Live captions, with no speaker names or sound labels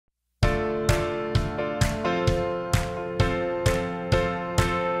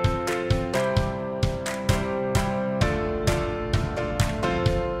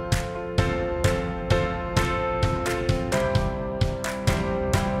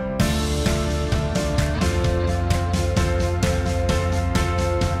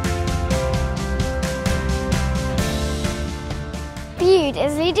Bude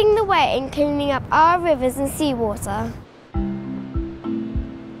is leading the way in cleaning up our rivers and seawater.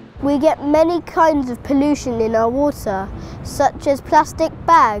 We get many kinds of pollution in our water, such as plastic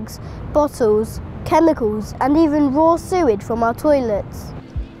bags, bottles, chemicals, and even raw sewage from our toilets.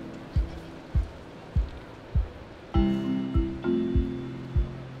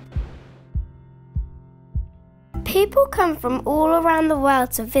 People come from all around the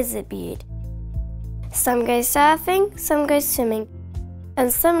world to visit Bude. Some go surfing, some go swimming,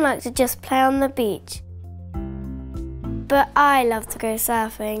 and some like to just play on the beach. But I love to go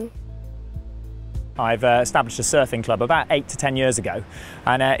surfing. I've established a surfing club about 8 to 10 years ago,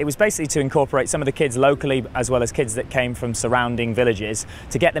 and it was basically to incorporate some of the kids locally as well as kids that came from surrounding villages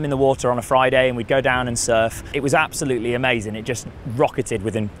to get them in the water on a Friday, and we'd go down and surf. It was absolutely amazing. It just rocketed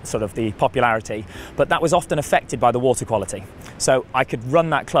within sort of the popularity, but that was often affected by the water quality. So I could run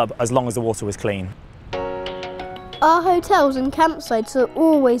that club as long as the water was clean. Our hotels and campsites are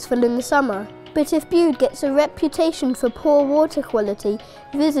always full in the summer. But if Bude gets a reputation for poor water quality,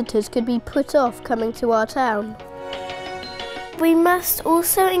 visitors could be put off coming to our town. We must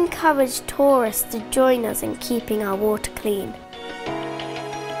also encourage tourists to join us in keeping our water clean.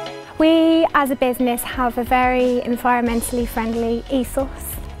 We as a business have a very environmentally friendly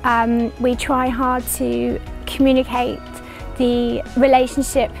ethos. We try hard to communicate the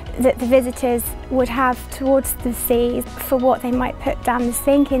relationship that the visitors would have towards the sea for what they might put down the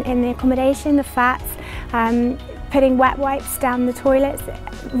sink in the accommodation, the fats, putting wet wipes down the toilets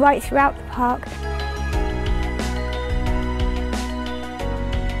right throughout the park.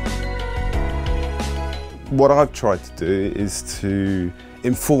 What I've tried to do is to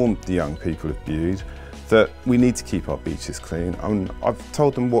inform the young people of Bude that we need to keep our beaches clean. I've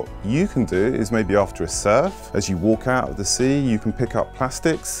told them what you can do is maybe after a surf, as you walk out of the sea, you can pick up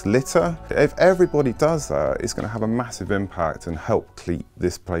plastics, litter. If everybody does that, it's going to have a massive impact and help keep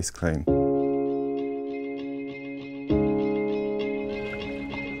this place clean.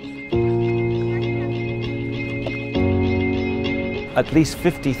 At least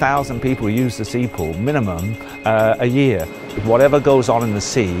 50,000 people use the sea pool, minimum, a year. Whatever goes on in the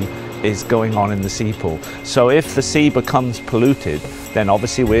sea is going on in the sea pool. So if the sea becomes polluted, then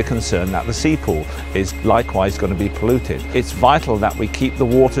obviously we're concerned that the sea pool is likewise going to be polluted. It's vital that we keep the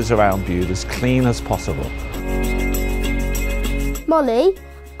waters around Bude as clean as possible. Molly,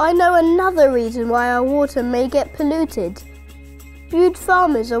 I know another reason why our water may get polluted. Bude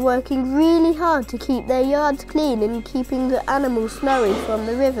farmers are working really hard to keep their yards clean and keeping the animals nourished from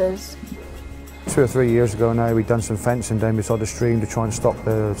the rivers. 2 or 3 years ago now, we'd done some fencing down beside the stream to try and stop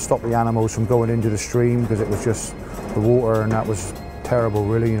the animals from going into the stream, because it was just the water and that was terrible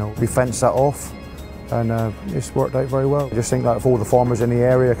really, you know. We fenced that off and it's worked out very well. I just think that if all the farmers in the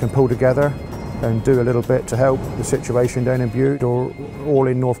area can pull together and do a little bit to help the situation down in Bude or all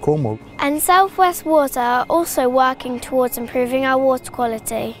in North Cornwall. And South West Water are also working towards improving our water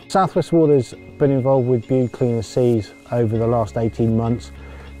quality. South West Water's been involved with Bude Cleaner Seas over the last 18 months,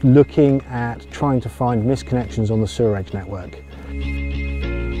 looking at trying to find misconnections on the sewerage network.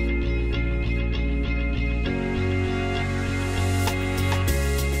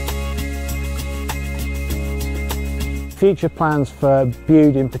 Future plans for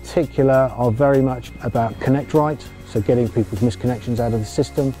Bude in particular are very much about connect right, so getting people's misconnections out of the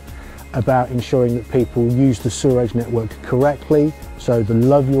system, about ensuring that people use the sewerage network correctly, so the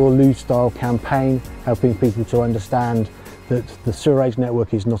Love Your Loo style campaign, helping people to understand that the sewerage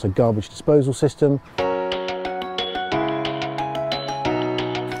network is not a garbage disposal system.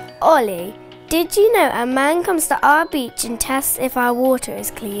 Ollie, did you know a man comes to our beach and tests if our water is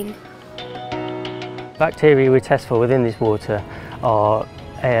clean? Bacteria we test for within this water are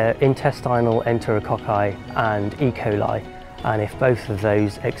intestinal enterococci and E. coli, and if both of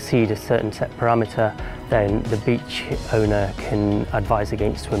those exceed a certain set parameter, then the beach owner can advise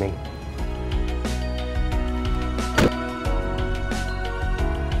against swimming.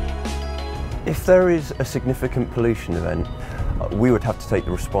 If there is a significant pollution event, we would have to take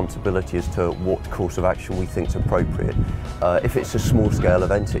the responsibility as to what course of action we think is appropriate. If it's a small-scale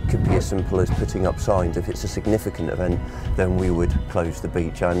event, it could be as simple as putting up signs. If it's a significant event, then we would close the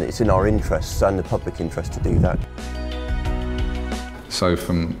beach, and it's in our interests and the public interest to do that. So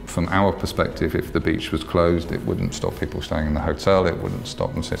from our perspective, if the beach was closed, it wouldn't stop people staying in the hotel, it wouldn't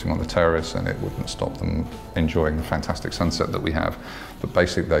stop them sitting on the terrace, and it wouldn't stop them enjoying the fantastic sunset that we have. But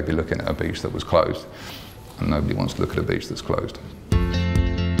basically they'd be looking at a beach that was closed, and nobody wants to look at a beach that's closed.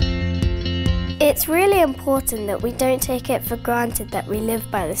 It's really important that we don't take it for granted that we live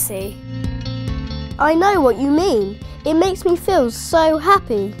by the sea. I know what you mean. It makes me feel so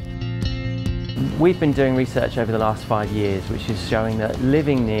happy. We've been doing research over the last 5 years which is showing that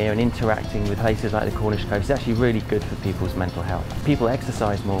living near and interacting with places like the Cornish coast is actually really good for people's mental health. People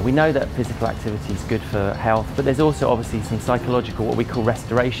exercise more. We know that physical activity is good for health, but there's also obviously some psychological, what we call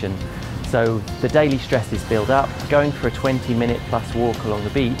restoration. So the daily stresses build up. Going for a 20-minute plus walk along the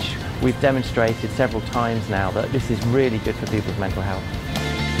beach, we've demonstrated several times now that this is really good for people's mental health.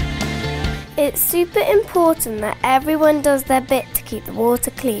 It's super important that everyone does their bit to keep the water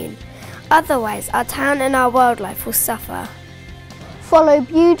clean. Otherwise, our town and our wildlife will suffer. Follow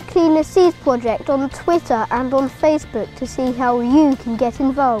Bude Cleaner Seas Project on Twitter and on Facebook to see how you can get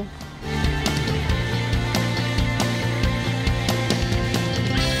involved.